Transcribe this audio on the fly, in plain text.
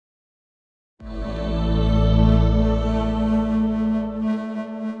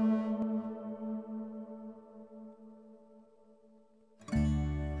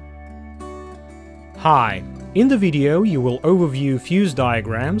Hi! In the video you will overview fuse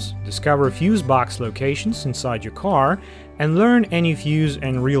diagrams, discover fuse box locations inside your car, and learn any fuse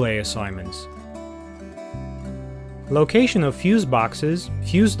and relay assignments. Location of fuse boxes,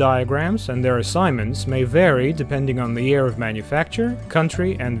 fuse diagrams, and their assignments may vary depending on the year of manufacture,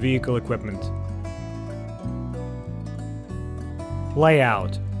 country, and vehicle equipment.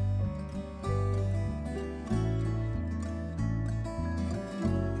 Layout.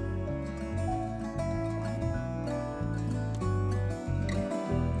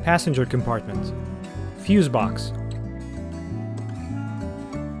 Passenger compartment. Fuse box.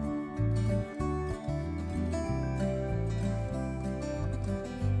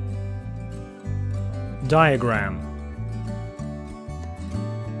 Diagram.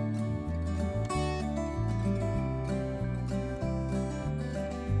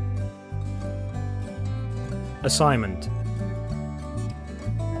 Assignment.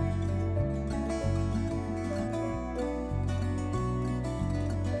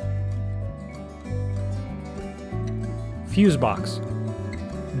 Fuse box.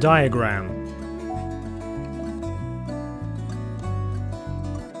 Diagram.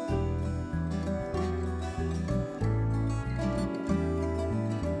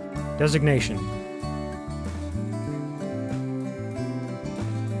 Designation.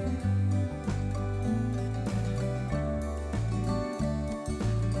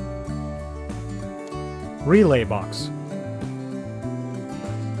 Relay box.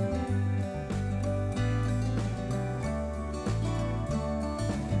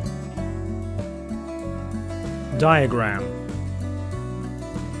 Diagram.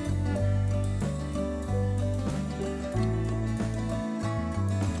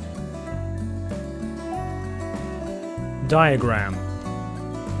 Diagram.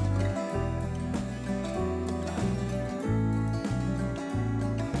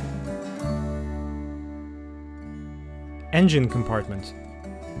 Engine compartment.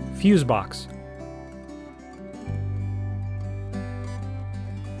 Fuse box.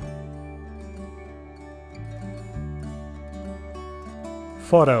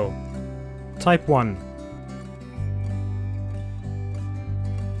 Photo. Type 1.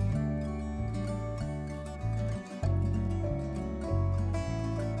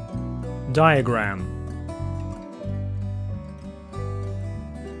 Diagram.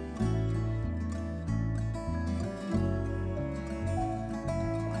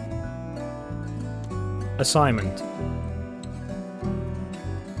 Assignment.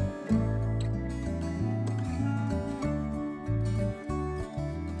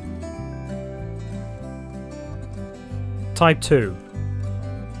 Type 2.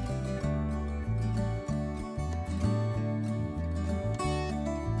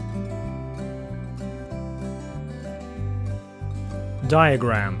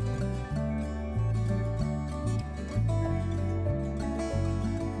 Diagram.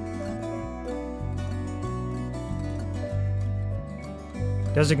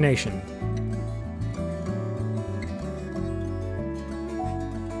 Designation.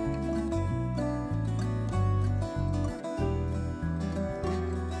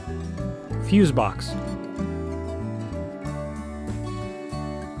 Fuse box.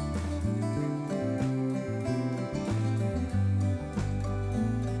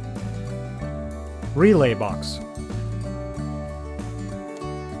 Relay box.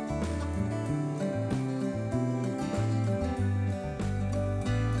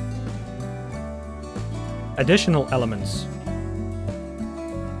 Additional elements.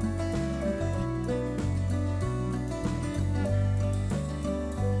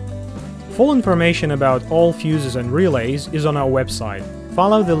 Full information about all fuses and relays is on our website.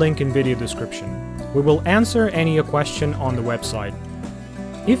 Follow the link in video description. We will answer any question on the website.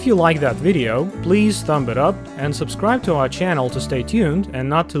 If you like that video, please thumb it up and subscribe to our channel to stay tuned and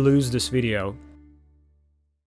not to lose this video.